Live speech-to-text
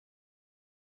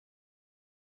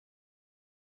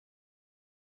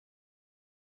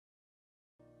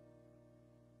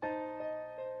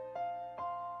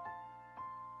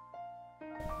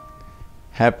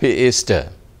Happy Easter.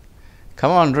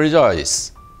 Come on,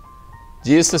 rejoice.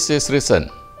 Jesus is risen.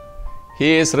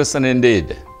 He is risen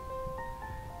indeed.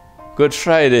 Good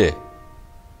Friday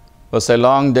was a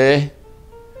long day,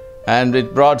 and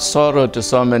it brought sorrow to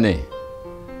so many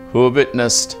who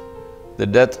witnessed the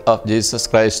death of Jesus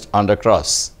Christ on the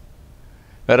cross.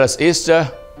 Whereas Easter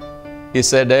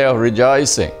is a day of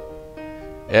rejoicing.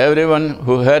 Everyone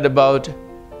who heard about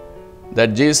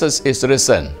that Jesus is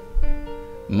risen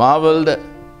marveled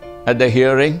at the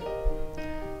hearing,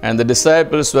 and the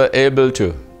disciples were able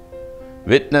to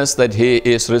witness that He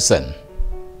is risen.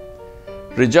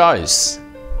 Rejoice.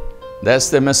 That's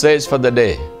the message for the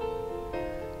day.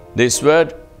 This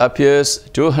word appears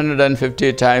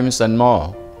 250 times and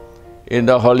more in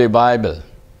the Holy Bible.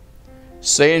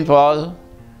 Saint Paul,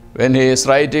 when he is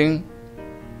writing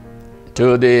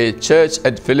to the church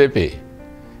at Philippi,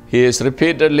 he is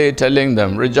repeatedly telling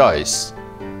them, rejoice.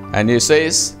 And he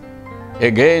says,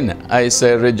 again I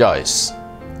say rejoice.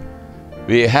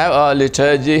 We have our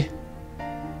liturgy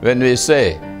when we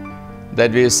say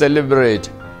that we celebrate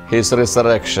His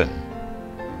resurrection.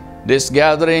 This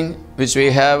gathering which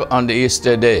we have on the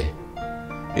Easter day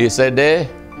is a day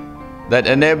that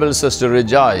enables us to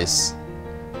rejoice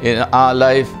in our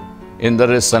life in the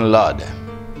risen Lord.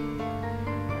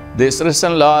 This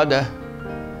risen Lord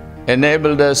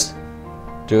enabled us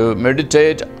to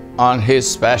meditate on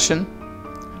His passion,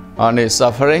 on His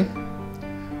suffering,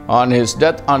 on His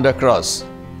death on the cross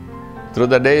through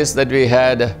the days that we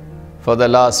had for the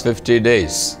last 50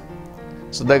 days.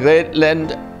 So the Great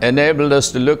Lent enabled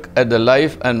us to look at the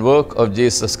life and work of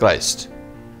Jesus Christ.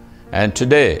 And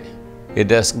today it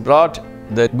has brought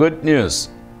the good news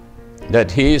that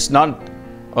He is not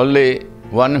only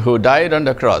one who died on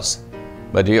the cross,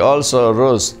 but He also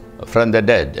rose from the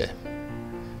dead.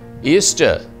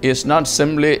 Easter is not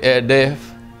simply a day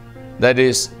that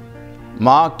is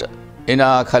marked in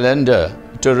our calendar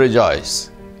to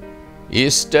rejoice.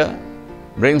 Easter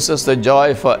brings us the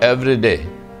joy for every day,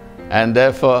 and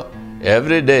therefore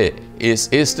every day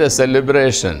is Easter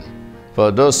celebration for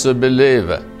those who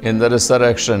believe in the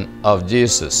resurrection of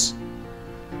Jesus.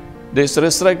 This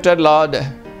resurrected Lord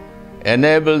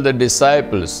enabled the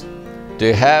disciples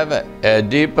to have a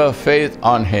deeper faith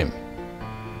on Him.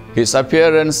 His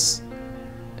appearance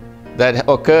that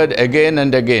occurred again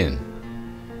and again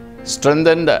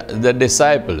strengthened the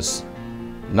disciples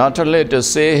not only to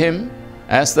see Him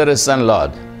as the risen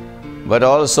Lord, but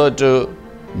also to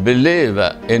believe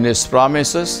in His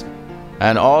promises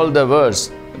and all the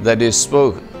words that He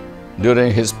spoke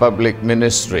during His public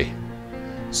ministry.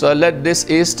 So let this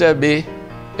Easter be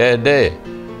a day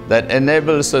that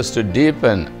enables us to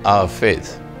deepen our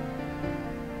faith.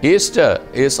 Easter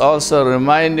is also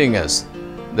reminding us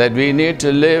that we need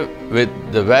to live with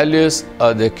the values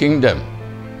of the kingdom,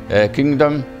 a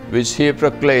kingdom which He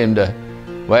proclaimed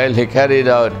while He carried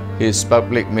out His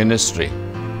public ministry.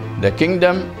 The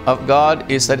kingdom of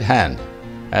God is at hand,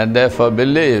 and therefore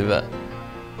believe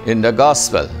in the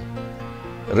gospel.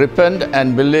 Repent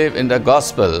and believe in the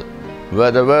gospel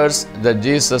were the words that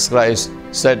Jesus Christ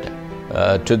said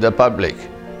to the public.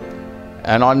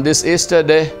 And on this Easter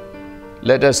day,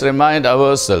 let us remind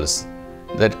ourselves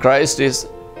that Christ is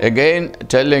again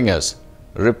telling us,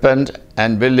 repent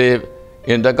and believe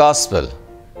in the gospel,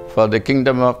 for the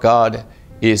kingdom of God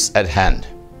is at hand.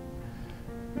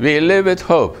 We live with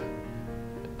hope.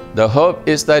 The hope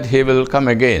is that He will come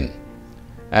again.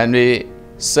 And we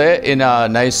say in our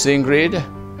Nicene Creed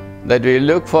that we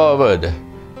look forward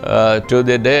to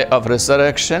the day of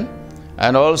resurrection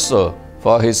and also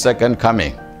for His second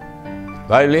coming.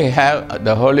 While we have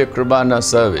the Holy Kurbana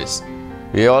service,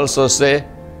 we also say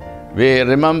we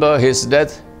remember His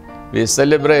death, we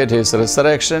celebrate His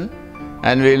resurrection,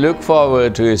 and we look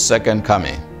forward to His second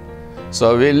coming.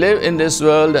 So we live in this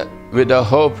world with the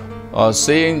hope of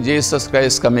seeing Jesus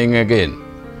Christ coming again,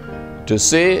 to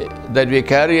see that we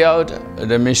carry out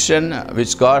the mission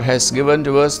which God has given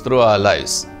to us through our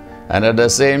lives, and at the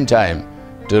same time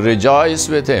to rejoice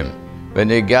with Him when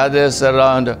He gathers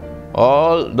around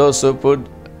all those who put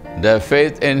their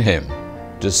faith in Him,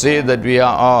 to see that we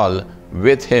are all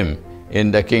with Him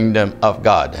in the kingdom of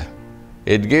God.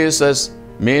 It gives us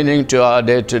meaning to our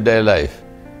day-to-day life.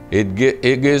 It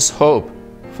gives hope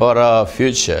for our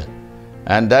future,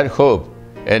 and that hope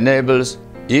enables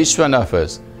each one of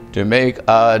us to make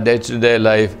our day-to-day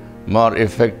life more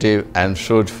effective and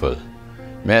fruitful.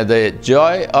 May the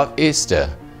joy of Easter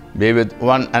be with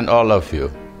one and all of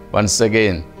you. Once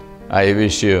again, I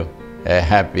wish you a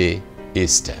happy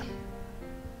Easter.